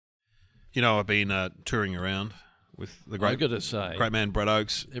You know, I've been touring around with the I've got to say, great man Brad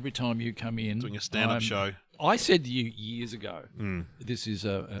Oakes, every time you come in, doing a stand-up show. I said to you years ago, this is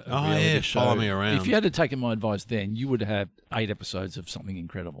a Oh, reality yeah, show. follow me around. If you had taken my advice then, you would have 8 episodes of something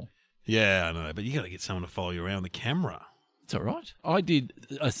incredible. Yeah, I know, but you got to get someone to follow you around the camera. It's all right. I did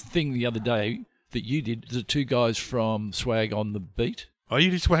a thing the other day that you did. The 2 guys from Swag on the Beat. Oh, you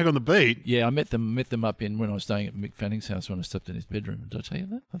did Swag on the Beat? Yeah, I met them up in when I was staying at Mick Fanning's house when I slept in his bedroom. Did I tell you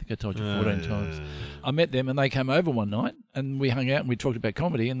that? I think I told you 14 times. I met them and they came over one night and we hung out and we talked about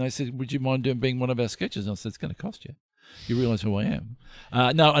comedy and they said, would you mind being one of our sketches? And I said, it's going to cost you. You realise who I am.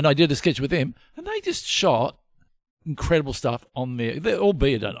 No, and I did a sketch with them and they just shot incredible stuff on there,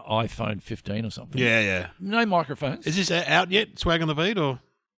 albeit an iPhone 15 or something. Yeah, yeah. No microphones. Is this out yet, Swag on the Beat? Or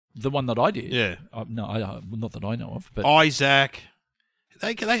the one that I did? Yeah. No, not that I know of. But Isaac.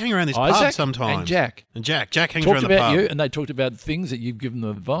 They hang around this pub sometimes. And Jack. Jack hangs talked around the pub. about you, and they talked about things that you've given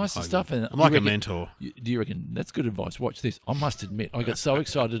them advice and stuff. And I'm like a mentor. Do you reckon that's good advice? Watch this. I must admit, I got so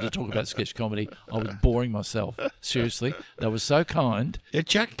excited to talk about sketch comedy, I was boring myself. Seriously, they were so kind. Yeah,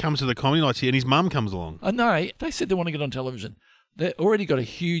 Jack comes to the comedy nights here, and his mum comes along. And they said they want to get on television. They already got a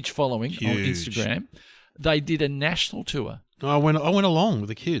huge following on Instagram. They did a national tour. I went along with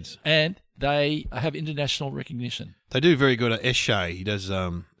the kids, and they have international recognition. They do very good at Eshay. He does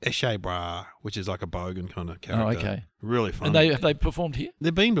Eshay Bra, which is like a bogan kind of character. Oh, okay. Really fun. And have they performed here?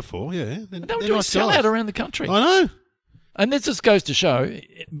 They've been before, yeah. They were doing a sellout around the country. I know. And this just goes to show,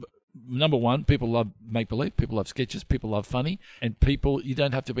 number one, people love make-believe, people love sketches, people love funny, and you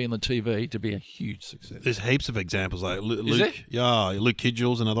don't have to be on the TV to be a huge success. There's heaps of examples. Like Luke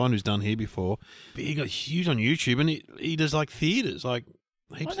Kidgell's another one who's done here before. But he got huge on YouTube, and he does like theatres, like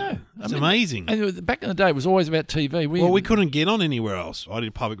heaps. I know. It's amazing. And back in the day, it was always about TV. We couldn't get on anywhere else. I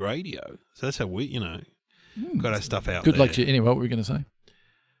did public radio. So that's how we, got our stuff out Good there. lecture. Anyway, what were we going to say?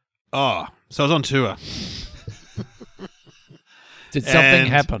 Oh, so I was on tour. Did something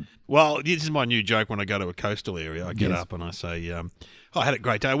happen? Well, this is my new joke when I go to a coastal area. I get up and I say, I had a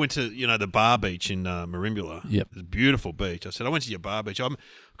great day. I went to, the bar beach in Merimbula. Yep. It's a beautiful beach. I said, I went to your bar beach. I've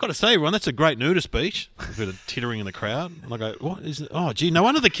got to say, Ron, that's a great nudist beach. There's a bit of tittering in the crowd. And I go, what is it? Oh, gee, no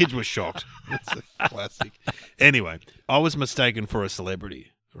wonder the kids were shocked. That's a classic. Anyway, I was mistaken for a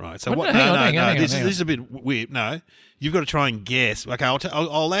celebrity. Right. So what? Hang on. This is a bit weird. No, you've got to try and guess. Okay,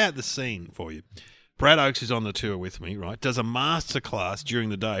 I'll lay out the scene for you. Brad Oakes is on the tour with me, right? Does a masterclass during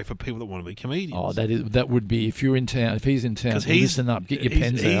the day for people that want to be comedians. Oh, that would be if you're in town. If he's in town, listen up, get your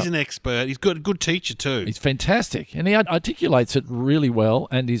pens out. He's an expert. He's got a good teacher too. He's fantastic, and he articulates it really well,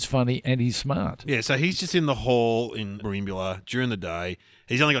 and he's funny and he's smart. Yeah, so he's just in the hall in Merimbula during the day.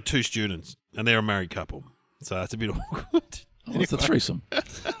 He's only got 2 students, and they're a married couple, so it's a bit awkward. Oh, it's a threesome.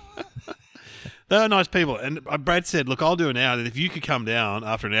 They're nice people, and Brad said, "Look, I'll do an hour. And if you could come down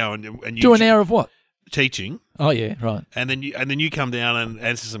after an hour and you do an hour of what? Teaching." Oh yeah, right. And then you come down and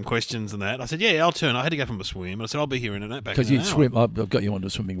answer some questions and that. I said, yeah, I'll turn. I had to go from a swim. And I said, I'll be here in an hour. Because you swim. I've got you onto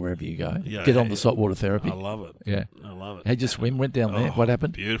swimming wherever you go. Yeah, get on the saltwater therapy. I love it. Yeah, I love it. How'd you swim? Went down there. What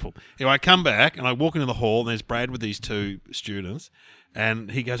happened? Beautiful. Anyway, I come back and I walk into the hall and there's Brad with these 2 students,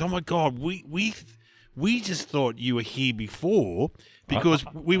 and he goes, "Oh my God, we just thought you were here before." Because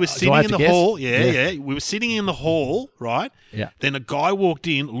we were sitting in the hall. Yeah. We were sitting in the hall, right? Yeah. Then a guy walked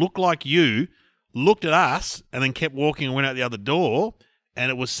in, looked like you, looked at us, and then kept walking and went out the other door,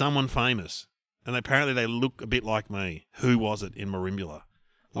 and it was someone famous. And apparently they look a bit like me. Who was it in Merimbula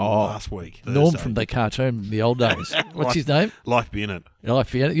last week? Thursday. Norm from the cartoon, the old days. What's his name? Life Bennett.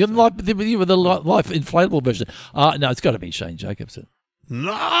 Life Bennett. You were the Life inflatable version. No, it's got to be Shane Jacobson.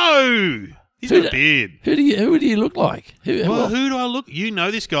 No! He's got a beard. Who do you look like? Who do I look? You know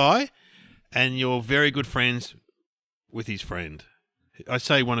this guy, and you're very good friends with his friend. I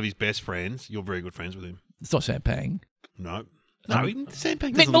say one of his best friends. You're very good friends with him. It's not Sam Pang. No. Sam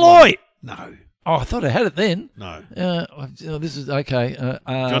Pang. Nick Malloy. No. Oh, I thought I had it then. No. This is okay.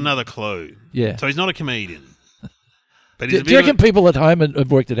 Got another clue. Yeah. So he's not a comedian. But do you reckon people at home have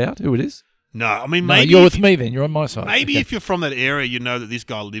worked it out? Who it is? No, I mean, maybe... No, you're with me then. You're on my side. Maybe if you're from that area, you know that this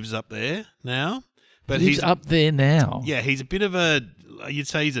guy lives up there now. But he's up there now? Yeah, he's a bit of a... You'd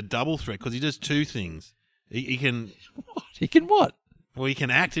say he's a double threat because he does 2 things. He can... What? He can what? Well, he can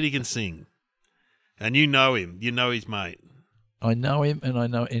act and he can sing. And you know him. You know his mate. I know him and I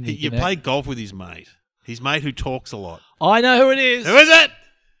know... You play golf with his mate. His mate who talks a lot. I know who it is. Who is it?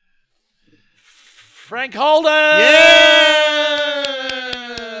 Frank Holden! Yeah!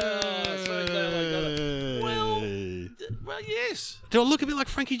 Well, yes. Do I look a bit like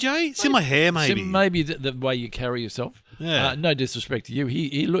Frankie J? It's in my hair, maybe. Maybe the way you carry yourself. Yeah. No disrespect to you.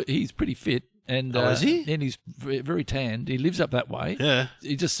 He's pretty fit. And, is he? And he's very tanned. He lives up that way. Yeah.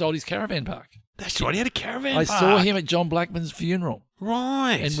 He just sold his caravan park. That's right. He had a caravan I park. saw him at John Blackman's funeral.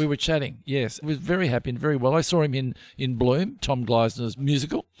 Right. And we were chatting. Yes. I was very happy and very well. I saw him in Bloom, Tom Gleisner's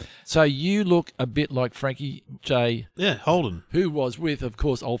musical. So you look a bit like Frankie J. Yeah, Holden. Who was with, of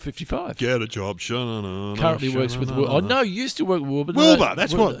course, Old 55. Get a job. Shana, Currently works with Wilbur. Oh, no, used to work with Wilbur. Wilbur.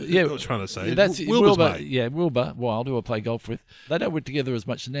 That's what I was trying to say. That's Wilbur's Wilbur. mate. Yeah, Wilbur Wild, who I play golf with. They don't work together as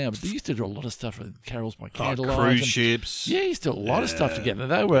much now, but they used to do a lot of stuff with Carols by Candlelight. Cruise ships. Yeah, he used to do a lot of stuff together.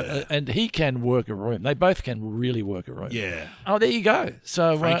 They were, and he can work a room. They both can really work a room. Yeah. Oh, there you go.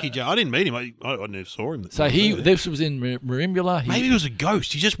 So Frankie J. I didn't meet him. I never saw him. So this was in Merimbula. Maybe he was a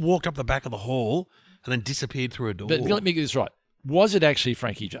ghost. He just walked up the back of the hall and then disappeared through a door. But let me get this right. Was it actually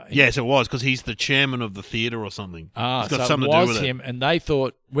Frankie J? Yes, it was, because he's the chairman of the theatre or something. Ah, it's got so something it to was do with him, and they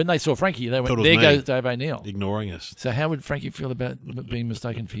thought, when they saw Frankie, they went, Thought it was there me. goes Dave O'Neill. Ignoring us. So how would Frankie feel about being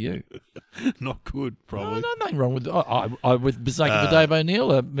mistaken for you? Not good, probably. No, nothing wrong with I would mistake for Dave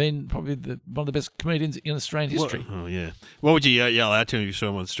O'Neill. I mean, probably one of the best comedians in Australian history. Oh, yeah. What would you yell out to him if you saw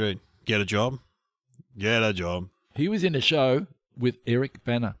him on the street? Get a job? Get a job. He was in a show with Eric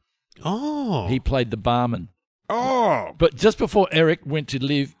Banner. Oh. He played the barman. Oh. But just before Eric went to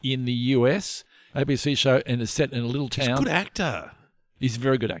live in the US, ABC show, and is set in a little town. He's a good actor. He's a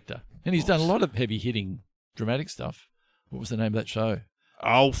very good actor. And he's done a lot of heavy-hitting dramatic stuff. What was the name of that show?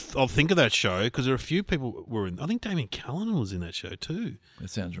 I'll think of that show, because there are a few people were in. I think Damien Callanan was in that show too. That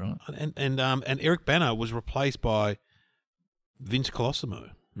sounds right. And Eric Banner was replaced by Vince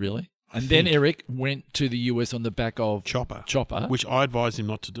Colosimo. Really? And then Eric went to the US on the back of Chopper, which I advised him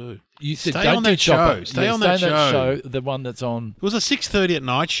not to do. You said Stay don't on do that Chopper. show. Stay on that show. The one that's on. It was a 6:30 at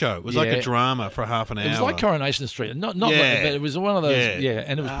night show. It was like a drama for half an hour. It was like Coronation Street. Not like, but it was one of those. Yeah,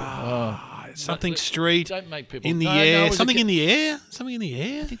 and it was something street. Don't make people in the air. Something in the air. Something in the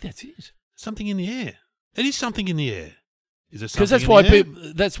air. I think that's it. Something in the air. It is something in the air. Is there something? Because that's why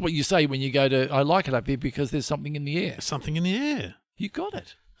people. That's what you say when you go to. I like it up here because there's something in the air. Something in the air. You got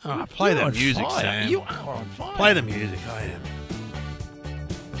it. Oh, play that music, fire. Sam. You are on fire. Play the music. I am.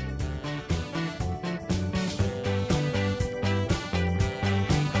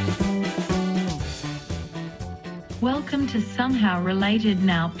 Welcome to Somehow Related.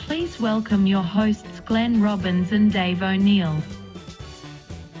 Now please welcome your hosts Glenn Robbins and Dave O'Neill.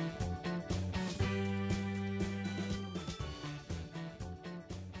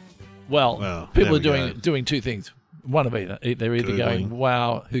 Well, people are doing two things. One of either. They're either going,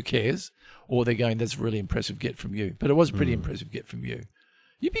 wow, who cares? Or they're going, that's a really impressive get from you. But it was a pretty impressive get from you.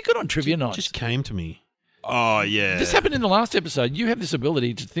 You'd be good on trivia nights. Just came to me. Oh, yeah. This happened in the last episode. You have this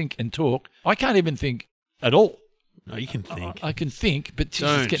ability to think and talk. I can't even think at all. No, you can think. I can think, but it's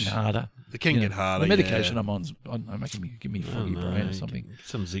getting harder. It can get harder. The medication I'm on, give me a foggy brain or something.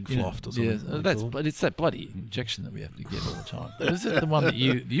 Some Zigfloft or something. Yeah, but it's that bloody injection that we have to get all the time. Is it the one that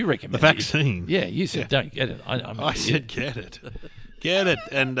you recommend? The vaccine. Yeah, you said don't get it. I said get it. Get it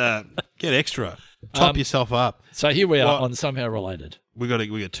and get extra. Top yourself up. So here we are on Somehow Related. We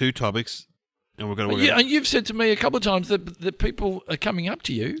got two topics, and we've got to. And you've said to me a couple of times that people are coming up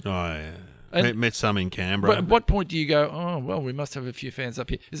to you. Oh yeah. Met some in Canberra. But at what point do you go, oh, well, we must have a few fans up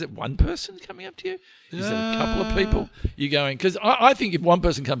here? Is it one person coming up to you? Is it a couple of people? You're going, because I think if one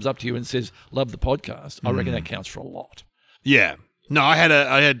person comes up to you and says, love the podcast, I reckon that counts for a lot. Yeah. No, I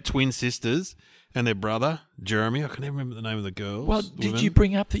had twin sisters and their brother, Jeremy. I can never remember the name of the girls. Well, did you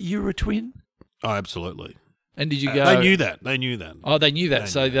bring up that you were a twin? Oh, absolutely. And did you go? They knew that. Oh, they knew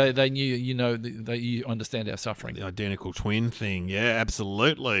that. They knew, you understand our suffering. The identical twin thing. Yeah,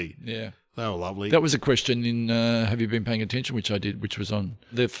 absolutely. Yeah. They were lovely. That was a question in Have You Been Paying Attention, which I did, which was on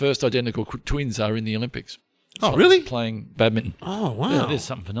the first identical twins are in the Olympics. Oh, really? Playing badminton. Oh, wow. Yeah, there's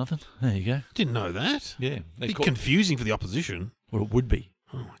something for nothing. There you go. Didn't know that. Yeah. Be confusing for the opposition. Well, it would be.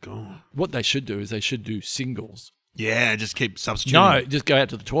 Oh, my God. What they should do is they should do singles. Yeah, just keep substituting. No, just go out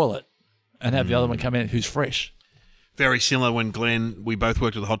to the toilet and have the other one come in who's fresh. Very similar when we both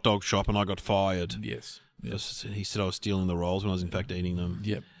worked at the hot dog shop and I got fired. Yes. He said I was stealing the rolls when I was in fact eating them.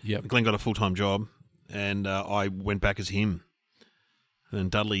 Yep. Glenn got a full-time job, and I went back as him. And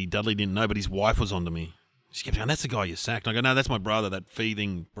Dudley didn't know, but his wife was onto me. She kept going, that's the guy you sacked. And I go, no, that's my brother, that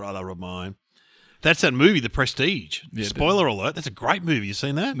thieving brother of mine. That's that movie, The Prestige. Yeah, spoiler alert, that's a great movie. You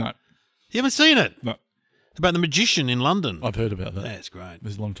seen that? No. You haven't seen it? No. About the magician in London. I've heard about that. Yeah, it's great. It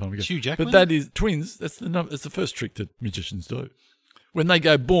was a long time ago. Hugh Jackman. But that is twins. That's the first trick that magicians do. When they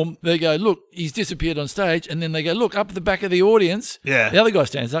go boom, they go, look, he's disappeared on stage, and then they go, look, up at the back of the audience. Yeah. The other guy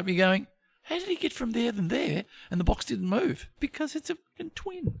stands up. You're going, how did he get from there than there? And the box didn't move because it's a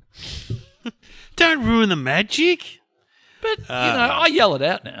twin. Don't ruin the magic. But, I yell it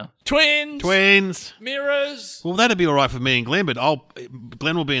out now. Twins. Mirrors. Well, that'd be all right for me and Glenn, but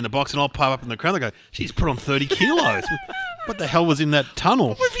Glenn will be in the box and I'll pop up in the crowd and go, she's put on 30 kilos. What the hell was in that tunnel?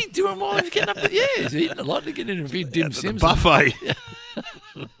 What was he doing while he was getting up there? Yeah, he's eating a lot to get in a few dim sims. Buffet.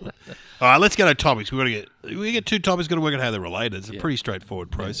 All right, let's go to topics. We get 2 topics. Got to work out how they're related. It's a pretty straightforward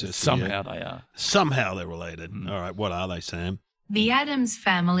process. Somehow they are. Somehow they're related. All right, what are they, Sam? The Addams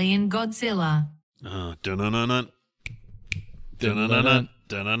Family and Godzilla. Oh, dun-dun-dun-dun. Dun-dun-dun-dun.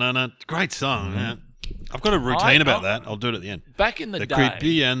 Dun-dun-dun-dun. Great song. Yeah. I've got a routine about that. I'll do it at the end. Back in the day. The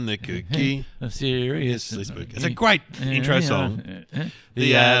creepy and the kooky. Seriously spooky. It's a great intro song.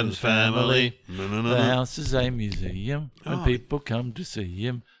 The Addams Family. The house is a museum. When people come to see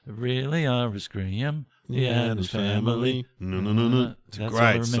him, they really are a scream. The Addams Family. It's a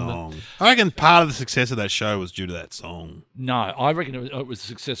great song. I reckon part of the success of that show was due to that song. No, I reckon it was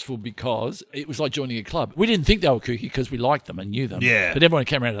successful because it was like joining a club. We didn't think they were kooky because we liked them and knew them. Yeah. But everyone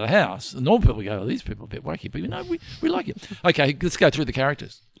came around to the house. The normal people go, these people are a bit wacky. But we like it. Okay, let's go through the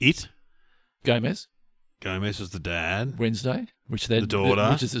characters. Gomez was the dad. Wednesday, the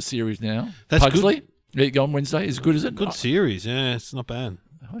daughter. which is a series now. That's Pugsley. Good. On Wednesday. Is good as it? Good series, yeah. It's not bad.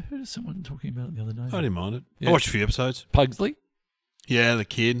 I heard someone talking about it the other day. I didn't mind it. Yeah. I watched a few episodes. Pugsley. Yeah, the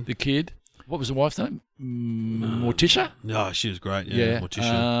kid. What was the wife's name? Morticia? Oh, she was great. Yeah,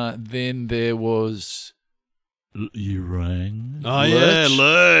 Morticia. Then there was Lurch. Oh, yeah,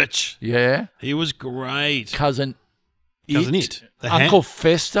 Lurch. Yeah. He was great. Cousin It. Uncle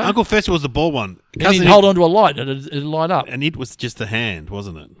Fester. Uncle Fester was the bald one. And he'd hold on to a light and it'd light up. And It was just the hand,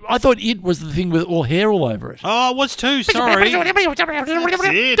 wasn't it? I thought It was the thing with all hair all over it. Oh, it was too. Sorry. That's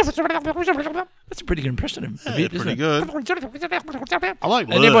That's a pretty good impression of yeah, It, pretty isn't good. it? I like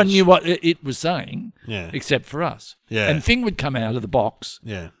Lurch. And everyone knew what It was saying, except for us. Yeah. And Thing would come out of the box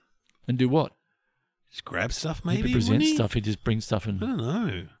and do what? Just grab stuff, maybe? He'd present stuff. He'd just bring stuff in. I don't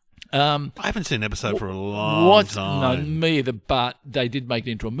know. I haven't seen an episode for a long time. No, me either, but they did make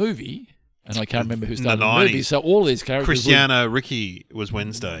it into a movie, and I can't remember who started the movie. So all these characters... Cristiano Ricky was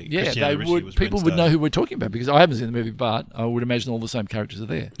Wednesday. Yeah, people would know who we're talking about, because I haven't seen the movie, but I would imagine all the same characters are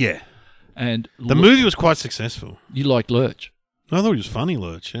there. Yeah. And the movie was quite successful. You liked Lurch? I thought he was funny,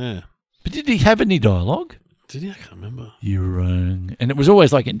 Lurch, yeah. But did he have any dialogue? Did he? I can't remember. You're wrong. And it was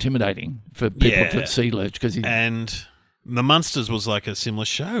always like intimidating for people to see Lurch, because he... And... The Munsters was like a similar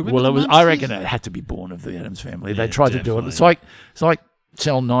show. I reckon it had to be born of the Addams Family. They tried to do it. It's like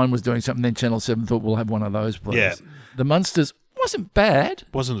Channel 9 was doing something, then Channel 7 thought we'll have one of those plays. Yeah. The Munsters wasn't bad.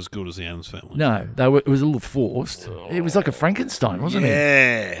 Wasn't as good as the Addams Family. No, it was a little forced. It was like a Frankenstein, wasn't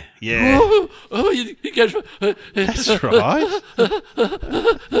it? Yeah. He goes... That's right.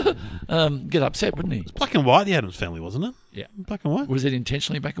 Get upset, wouldn't he? It's black and white, the Addams Family, wasn't it? Yeah. Black and white. Was it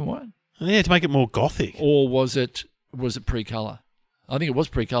intentionally black and white? Yeah, to make it more gothic. Or was it pre-colour? I think it was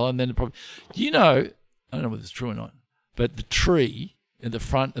pre-colour, and then it probably... I don't know whether it's true or not, but the tree in the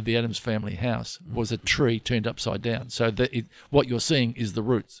front of the Addams Family house was a tree turned upside down. So what you're seeing is the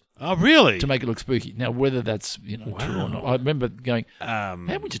roots. Oh, really? To make it look spooky. Now, whether that's true or not, I remember going, how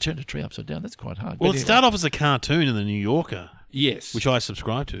would you turn a tree upside down? That's quite hard. Well, it started off as a cartoon in the New Yorker. Yes. Which I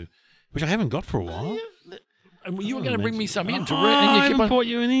subscribe to, which I haven't got for a while. And you were going to bring me some in to read. I haven't bought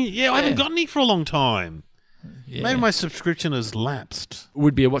you any. Yeah, I haven't got any for a long time. Yeah. Maybe my subscription has lapsed. It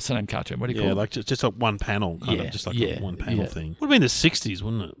would be what's the name cartoon? What do you call it? Like just a one panel, a one panel thing. Would have been the 60s,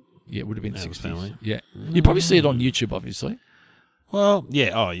 wouldn't it? Yeah, it would have been the 60s. Family. Yeah. You'd probably see it on YouTube, obviously. Well,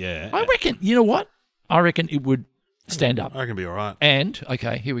 yeah. Oh, yeah. I reckon, you know what? I reckon it would stand up. I reckon it'd be all right. And,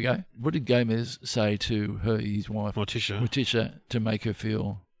 okay, here we go. What did Gomez say to his wife? Morticia, to make her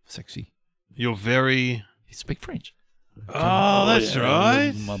feel sexy? You're very... You speak French. Oh, that's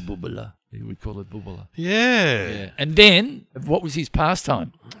right. My boubala. He would call it boubala. Yeah. And then, what was his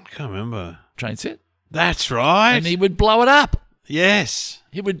pastime? I can't remember. Train set. That's right. And he would blow it up. Yes.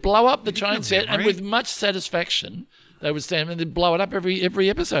 He would blow up the train set, and with much satisfaction, they would stand and they'd blow it up every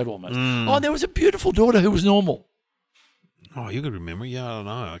episode almost. Oh, there was a beautiful daughter who was normal. Oh, you could remember? Yeah, I don't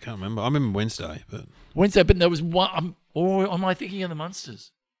know. I can't remember. I remember Wednesday, but there was one. Or am I thinking of the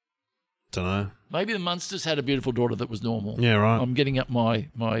Munsters? Don't know. Maybe the Munsters had a beautiful daughter that was normal. Yeah, right. I'm getting up my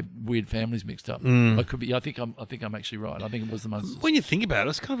weird families mixed up. I could be. I think I'm actually right. I think it was the Munsters. When you think about it,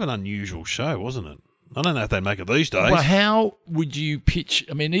 it's kind of an unusual show, wasn't it? I don't know if they'd make it these days. Well, how would you pitch?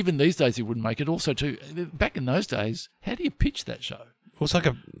 I mean, even these days, he wouldn't make it. Also, too, back in those days, how do you pitch that show? Well, it's like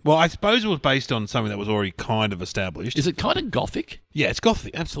well, I suppose it was based on something that was already kind of established. Is it kind of gothic? Yeah, it's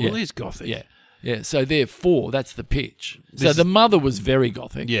gothic. Absolutely, it's gothic. Yeah, yeah. So therefore, that's the pitch. So the mother was very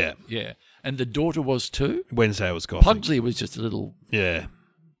gothic. Yeah, yeah. And the daughter was too? Wednesday was gothic. Pugsley was just a little... Yeah.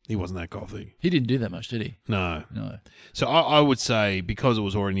 He wasn't that gothic. He didn't do that much, did he? No. No. So I would say because it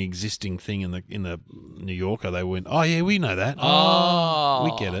was already an existing thing in the New Yorker, they went, oh yeah, we know that. Oh,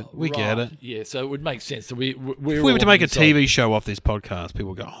 we get it. We get it. Yeah, so it would make sense. So if we were to make a TV show off this podcast, people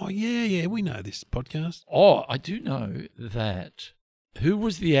would go, oh yeah, we know this podcast. Oh, I do know that. Who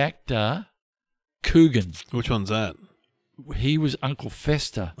was the actor? Coogan. Which one's that? He was Uncle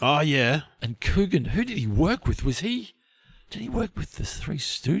Fester. Oh yeah. And Coogan, who did he work with? Did he work with the Three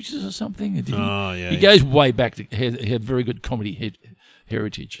Stooges or something? Or yeah. He goes way back. He had very good comedy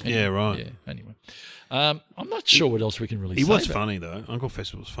heritage. Anyway, yeah, right. Yeah, anyway. I'm not sure what else we can really say. He was funny, though. Uncle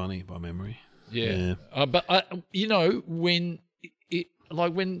Fester was funny by memory. Yeah. But, when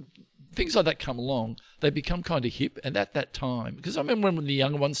things like that come along, they become kind of hip. And at that time, because I remember when the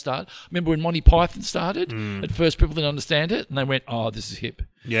younger ones started, when Monty Python started, at first people didn't understand it, and they went, oh, this is hip.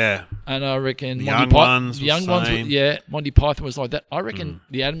 Yeah. And I reckon the young ones, Monty Python was like that. I reckon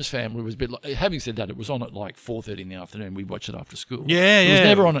the Addams Family was a bit like, having said that, it was on at like 4:30 in the afternoon. We watched it after school. Yeah, It was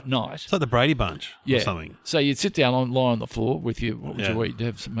never on at night. It's like the Brady Bunch or something. So you'd sit down, lie on the floor with you. What would you eat? You'd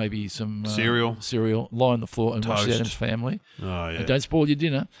have maybe some cereal, lie on the floor and watch the Addams Family. Oh, yeah. And don't spoil your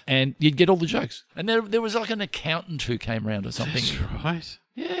dinner. And you'd get all the jokes. And there was like an accountant who came around or something. That's right.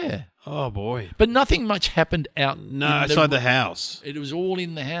 Yeah. Oh, boy. But nothing much happened out. No, outside the house. It was all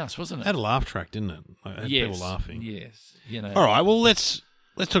in the house, wasn't it? It had a laugh track, didn't it? It had people laughing. Yes. All right, well, let's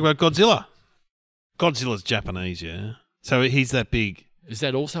talk about Godzilla. Godzilla's Japanese, yeah? So he's that big. Is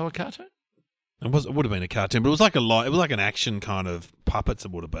that also a cartoon? It would have been a cartoon, but it was like an action kind of puppets.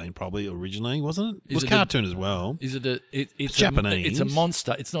 It would have been probably originally, wasn't it? It was cartoon as well. Is it it's Japanese? It's a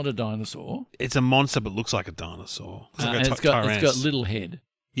monster. It's not a dinosaur. It's a monster, but looks like a dinosaur. And it's got little head.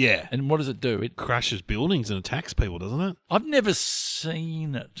 Yeah. And what does it do? It crashes buildings and attacks people, doesn't it? I've never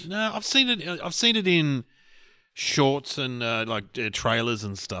seen it. No, I've seen it in shorts and trailers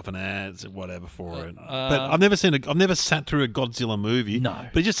and stuff and ads and whatever for it. But I've never sat through a Godzilla movie. No.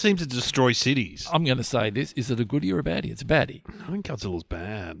 But it just seems to destroy cities. I'm going to say this. Is it a goodie or a baddie? It's a baddie. I think Godzilla's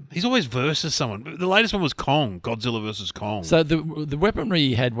bad. He's always versus someone. The latest one was Kong. Godzilla versus Kong. So the weaponry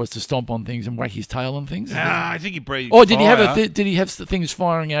he had was to stomp on things and whack his tail on things? I think he breathed fire. Did he have things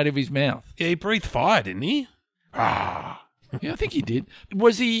firing out of his mouth? Yeah, he breathed fire, didn't he? Yeah, I think he did.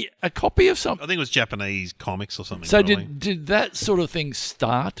 Was he a copy of something? I think it was Japanese comics or something. So did that sort of thing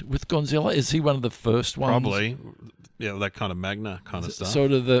start with Godzilla? Is he one of the first ones? Probably. Yeah, that kind of Magna kind of stuff.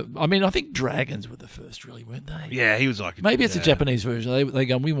 Sort of I think dragons were the first, really, weren't they? Yeah, he was like... Maybe it's a Japanese version. They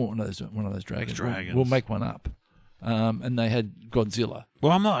go, we want one of those dragons. We'll make one up. And they had Godzilla.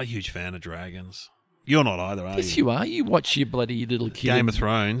 Well, I'm not a huge fan of dragons. You're not either, are you? Yes, you are. You watch your bloody little kid. Game of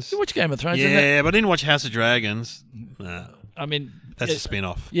Thrones. You watch Game of Thrones. Yeah, but I didn't watch House of Dragons. Nah. I mean... That's a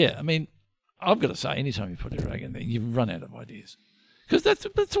spin-off. Yeah, I mean, I've got to say, anytime you put a dragon there, you run out of ideas. Because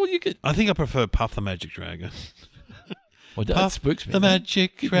that's all you get. I think I prefer Puff the Magic Dragon. Well, Puff spooks me. The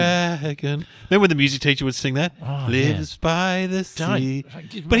Magic Dragon. Remember when the music teacher would sing that? Lives by the sea.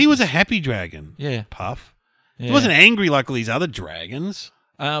 But he was a happy dragon. Yeah. Puff. Yeah. He wasn't angry like all these other dragons.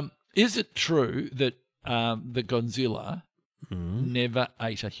 Is it true that the Godzilla never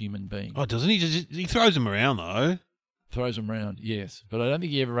ate a human being? Oh, doesn't he? He throws them around, though. Throws them around, yes. But I don't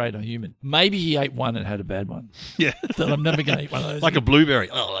think he ever ate a human. Maybe he ate one and had a bad one. Yeah. So I'm never going to eat one of those. Like a blueberry.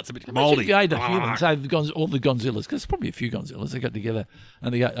 Oh, that's a bit mouldy. If you ate a human, say all the Godzillas, because there's probably a few Godzillas, they got together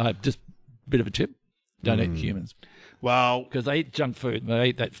and they go, just a bit of a tip, don't eat humans. Well. Because they eat junk food. They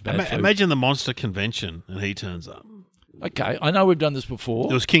eat that bad food. Imagine the monster convention and he turns up. Okay, I know we've done this before.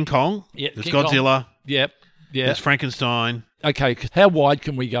 There was King Kong. Yeah, There's Godzilla. Kong. Yep. Yeah. There's Frankenstein. Okay, how wide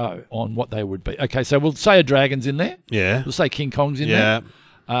can we go on what they would be? Okay, so we'll say a dragon's in there. Yeah. We'll say King Kong's in there.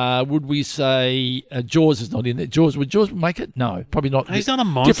 Would we say Jaws is not in there? Would Jaws make it? No, probably not. He's not a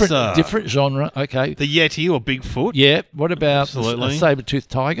monster. Different genre. Okay. The Yeti or Bigfoot. Yeah. What about Absolutely. a saber-toothed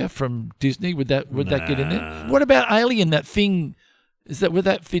tiger from Disney? Would that get in there? What about Alien? That thing. Would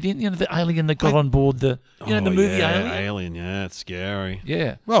that fit in? You know, the alien that got on board the movie Alien. Alien. Yeah, it's scary.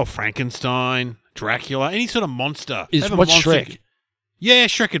 Yeah. Well, Frankenstein, Dracula, any sort of monster. What's Shrek? Yeah,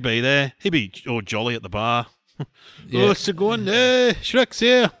 Shrek could be there. He'd be all jolly at the bar. Yeah. Oh, so going there. Shrek's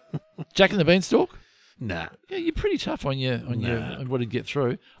here. Jack and the Beanstalk? Nah. Yeah, you're pretty tough on what to get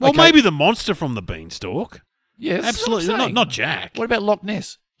through. Well, maybe the monster from the Beanstalk. Yes, absolutely. Not Jack. What about Loch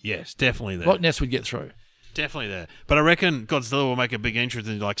Ness? Yes, definitely there. Loch Ness would get through. Definitely there. But I reckon Godzilla will make a big entrance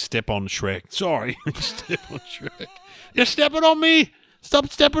and step on Shrek. Sorry. Step on Shrek. You're stepping on me. Stop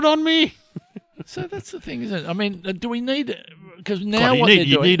stepping on me. So that's the thing, isn't it? I mean, do we need... Because now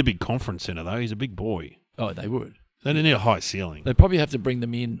you need a big conference centre, though. He's a big boy. Oh, they would. They need a high ceiling. They probably have to bring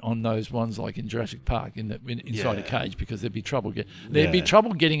them in on those ones like in Jurassic Park inside a cage because there'd be trouble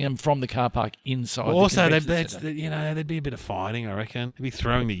getting them from the car park inside. Also, there'd be a bit of fighting. I reckon they'd be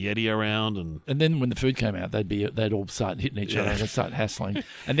throwing the Yeti around, and then when the food came out, they'd all start hitting each other and they'd start hassling.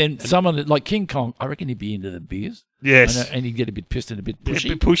 And then someone like King Kong, I reckon he'd be into the beers. Yes, and he'd get a bit pissed and a bit pushy. A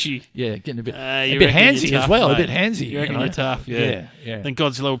bit pushy. Yeah, getting a bit handsy tough, as well. Mate. A bit handsy. You reckon you're tough? Yeah. Yeah. Then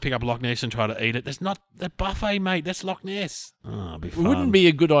Godzilla would pick up Loch Ness and try to eat it. That's not that buffet, mate. That's Loch Ness. Oh, it'd be fun. It wouldn't be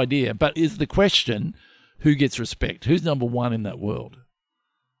a good idea. But is the question, who gets respect? Who's number one in that world?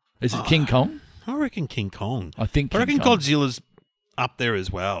 Is it King Kong? I reckon King Kong. I reckon Godzilla's up there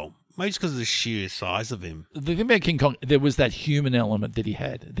as well. Maybe just because of the sheer size of him. The thing about King Kong, there was that human element that he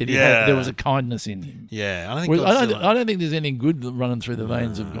had. There was a kindness in him. Yeah, I don't think there's any good running through the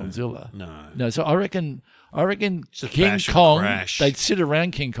veins of Godzilla. No. So I reckon King Kong. They'd sit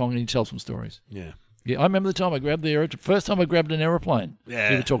around King Kong and he'd tell some stories. Yeah. Yeah, I remember the time I grabbed first time I grabbed an aeroplane.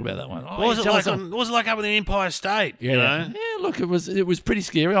 Yeah, we would talk about that one. What was it like up in the Empire State? Yeah, yeah. Look, it was pretty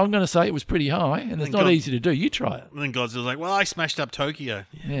scary. I'm going to say it was pretty high, and it's not easy to do. You try it. And then Godzilla's like, "Well, I smashed up Tokyo."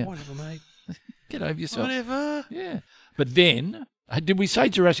 Yeah, whatever, mate. Get over yourself. Whatever. Yeah, but then did we say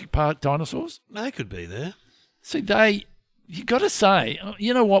Jurassic Park dinosaurs? They could be there. See, you got to say,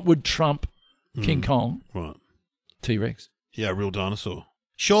 you know what would trump King Kong? What? T-Rex. Yeah, a real dinosaur.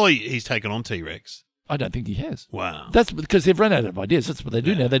 Surely he's taken on T-Rex. I don't think he has. Wow. That's because they've run out of ideas. That's what they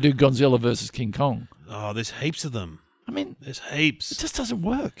do now. They do Godzilla versus King Kong. Oh, there's heaps of them. I mean, there's heaps. It just doesn't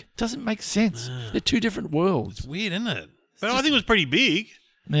work. It doesn't make sense. They're two different worlds. It's weird, isn't it? But I think it was pretty big.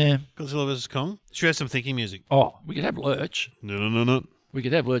 Yeah. Godzilla versus Kong. Should we have some thinking music? Oh, we could have Lurch. No. We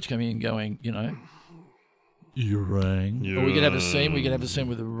could have Lurch coming in going, you rang. Or we could have a scene. We could have a scene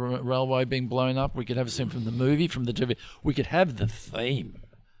with the railway being blown up. We could have a scene from the movie, from the TV. We could have the theme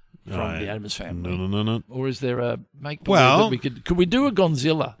from the Addams family. No. Or is there a that we could we do a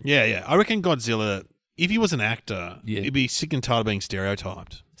Godzilla? Yeah. I reckon Godzilla, if he was an actor, he'd be sick and tired of being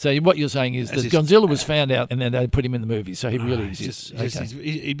stereotyped. So what you're saying is that Godzilla was found out and then they put him in the movie, so he really exists.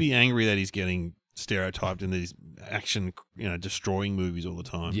 He'd be angry that he's getting stereotyped in these action, destroying movies all the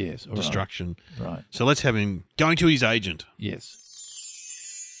time. Yes. Destruction. Right. So let's have him going to his agent. Yes.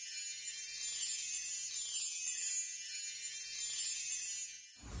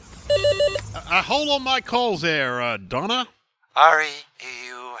 Hold on my calls there, Donna. Ari,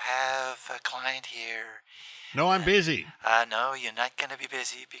 you have a client here. No, I'm busy. No, you're not going to be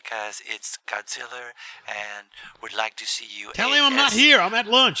busy because it's Godzilla and would like to see you. Tell him I'm not here. I'm at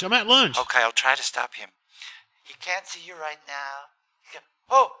lunch. Okay, I'll try to stop him. He can't see you right now.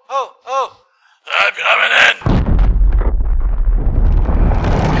 Oh! I'm coming in!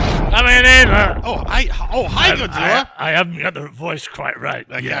 Hi, Godzilla. I haven't got the voice quite right.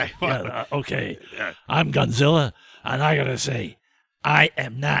 Okay. Okay. I'm Godzilla, and I gotta say, I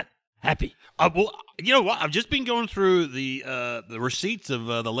am not happy. Well, you know what? I've just been going through the receipts of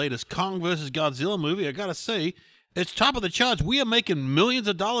the latest Kong versus Godzilla movie. I gotta say, it's top of the charts. We are making millions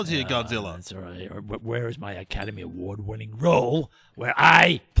of dollars here, Godzilla. That's all right. Where is my Academy Award-winning role where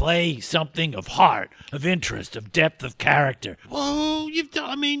I play something of heart, of interest, of depth of character? Well, you've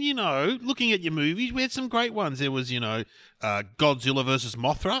done, looking at your movies, we had some great ones. There was, Godzilla versus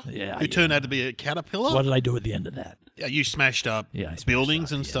Mothra, who turned out to be a caterpillar. What did I do at the end of that? You smashed up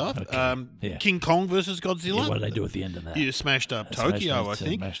buildings and stuff. Okay. King Kong versus Godzilla. What did I do at the end of that? You smashed up Tokyo, I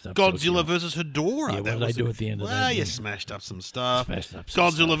think. Godzilla Tokyo. Versus Hedorah. What did I do at the end of that? Well, you smashed up some stuff. Godzilla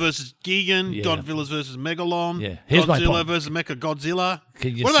stuff. Versus Gigan. Godzilla versus Megalon. Yeah. Here's my Godzilla point. versus Mechagodzilla.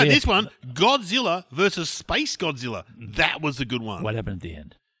 What about this one? Godzilla versus Space Godzilla. That was a good one. What happened at the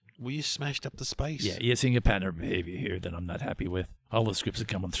end? Well, you smashed up the space. Yeah, you're seeing a pattern of behavior here that I'm not happy with. All the scripts are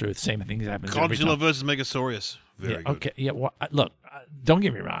coming through. The same things happen every time. Godzilla versus Megasaurus. Very good. Okay. Yeah. Well, look. Don't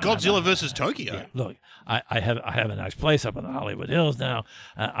get me wrong. Godzilla versus Tokyo. Yeah, look, I have a nice place up in the Hollywood Hills now.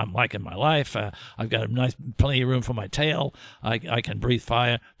 I'm liking my life. I've got plenty of room for my tail. I can breathe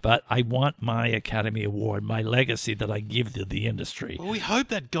fire. But I want my Academy Award, my legacy that I give to the industry. Well, we hope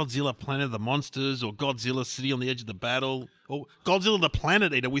that Godzilla Planet of the Monsters or Godzilla City on the Edge of the Battle or Godzilla the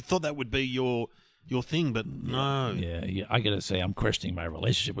Planet Eater, we thought that would be your thing, but no. Yeah. I got to say, I'm questioning my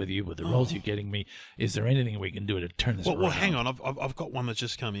relationship with you, with the roles you're getting me. Is there anything we can do to turn this around? Well, hang on. I've got one that's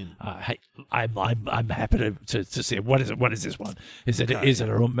just come in. Hey, I'm happy to see it. What is it? What is this one? Is it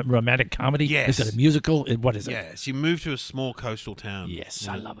a romantic comedy? Yes. Is it a musical? What is it? Yes. You move to a small coastal town. Yes,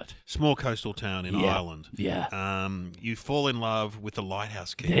 I love it. Small coastal town in Ireland. Yeah. You fall in love with the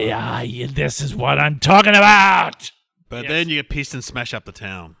lighthouse keeper. Yeah, this is what I'm talking about. But then you get pissed and smash up the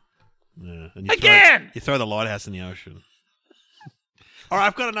town. Yeah. And you throw the lighthouse in the ocean. All right,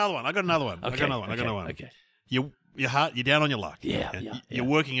 I've got another one. Okay. Okay. you're down on your luck. Yeah. You're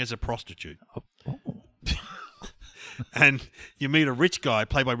working as a prostitute. Oh. And you meet a rich guy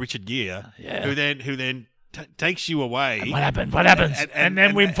played by Richard Gere, who then takes you away. And what happens? And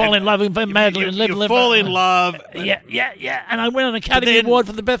then we fall in love with him madly and live. You fall in love. Yeah. And I win an Academy Award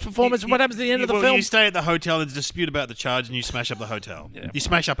for the best performance. And what happens at the end of the film? You stay at the hotel. There's a dispute about the charge, and you smash up the hotel. Yeah. You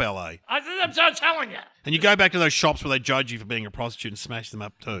smash up LA. I'm telling you. And you go back to those shops where they judge you for being a prostitute and smash them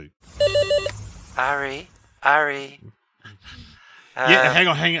up too. Ari. Yeah, hang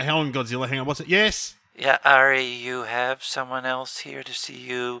on, Godzilla. Hang on. What's it? Yes. Yeah, Ari, you have someone else here to see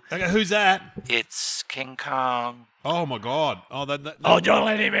you. Okay, who's that? It's King Kong. Oh my God! Oh, Don't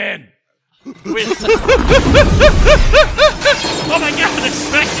let him in. Oh my God! It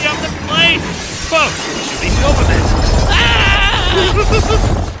smacked me up the plane. Whoa! You should be filming this. Ah!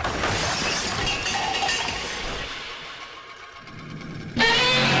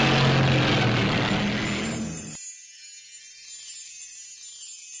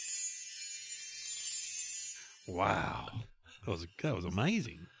 Wow, that was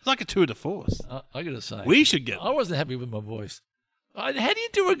amazing. It's like a tour de force. I got to say, we should get. I wasn't happy with my voice. How do you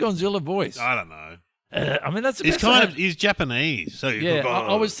do a Godzilla voice? I don't know. I mean, that's the best. He's Japanese, so yeah.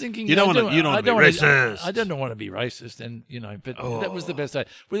 I was thinking you don't want to be racist. I don't want to be racist, and but that was the best.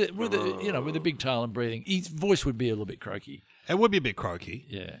 With a big tail and breathing, his voice would be a little bit croaky. It would be a bit croaky.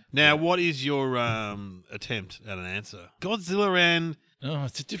 Yeah. Now, what is your attempt at an answer? Godzilla and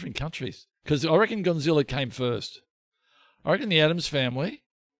it's different countries. Because I reckon Godzilla came first. I reckon the Addams Family.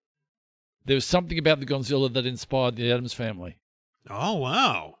 There was something about the Godzilla that inspired the Addams Family. Oh,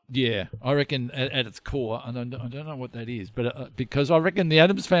 wow. Yeah, I reckon at its core, and I don't know what that is, but because I reckon the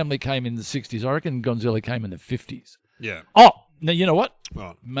Addams Family came in the 60s. I reckon Godzilla came in the 50s. Yeah. Oh, now you know what?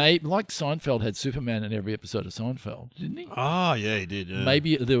 What? Maybe, like Seinfeld had Superman in every episode of Seinfeld, didn't he? Oh, yeah, he did. Yeah.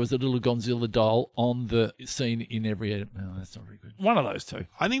 Maybe there was a little Godzilla doll on the scene in every. Oh, that's not very good. One of those two.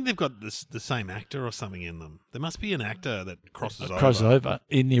 I think they've got the same actor or something in them. There must be an actor that crosses over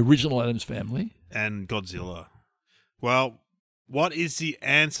in the original Addams Family and Godzilla. Well, what is the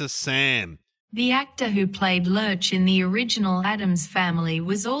answer, Sam? The actor who played Lurch in the original Addams Family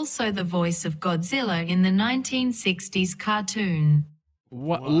was also the voice of Godzilla in the 1960s cartoon.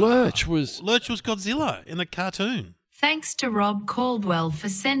 What? Wow. Lurch was Godzilla in the cartoon. Thanks to Rob Caldwell for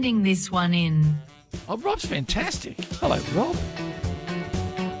sending this one in. Oh, Rob's fantastic. Hello, Rob.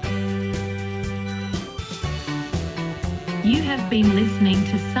 You have been listening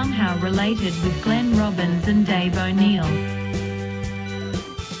to Somehow Related with Glenn Robbins and Dave O'Neill.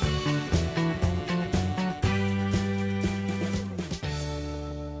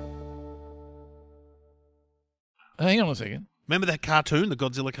 Hang on a second. Remember that cartoon, the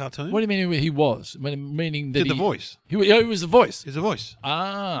Godzilla cartoon? What do you mean he was? Meaning that did the voice. He was the voice. He's the voice.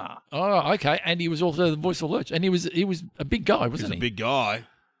 Ah. Oh, okay. And he was also the voice of Lurch. And he was a big guy, wasn't he? He was a big guy.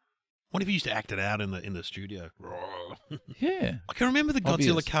 What if he used to act it out in the studio? Yeah. I can remember the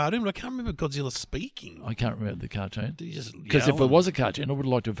Godzilla cartoon, but I can't remember Godzilla speaking. I can't remember the cartoon. Because if it was a cartoon, I would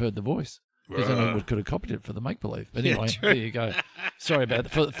have liked to have heard the voice. Because then we could have copied it for the make-believe. But anyway, there you go. Sorry about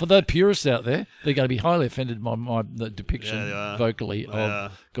that. For the purists out there, they're going to be highly offended by the depiction vocally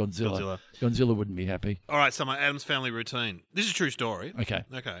of Godzilla. Godzilla wouldn't be happy. All right, so my Addams Family routine. This is a true story. Okay.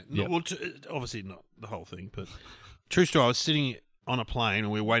 Yep. Well, obviously not the whole thing, but true story. I was sitting on a plane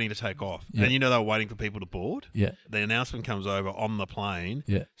and we were waiting to take off. Yep. And they were waiting for people to board. Yeah. The announcement comes over on the plane.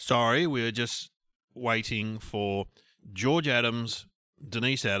 Yeah. Sorry, we were just waiting for George Addams,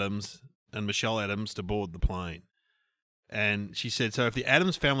 Denise Addams, and Michelle Addams to board the plane. And she said, so if the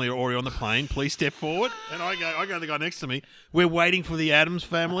Addams family are already on the plane, please step forward. And I go to the guy next to me, we're waiting for the Addams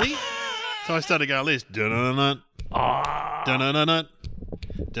family. So I started going this, dun-dun-dun-dun, dun-dun-dun-dun,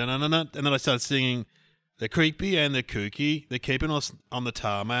 dun-dun-dun-dun. And then I started singing, they're creepy and they're kooky, they're keeping us on the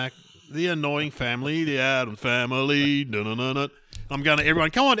tarmac, the annoying family, the Addams family, dun-dun-dun-dun. I'm going to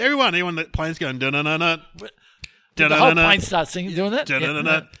everyone, come on, everyone, the plane's going dun-dun-dun-dun. The whole plane starts singing, doing that?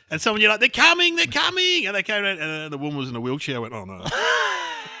 Yeah. And someone you're like, they're coming. And they came out, and the woman was in a wheelchair. I went, oh no.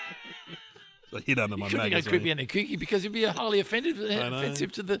 So I hid under my magazine. You couldn't go creepy and a kooky because you'd be highly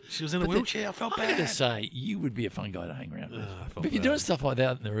offensive to the... She was in a wheelchair. I felt bad. I got to say, you would be a fun guy to hang around with. But if you're doing stuff like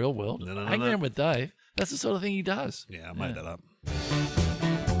that in the real world, hang around with Dave. That's the sort of thing he does. Yeah, I made that up.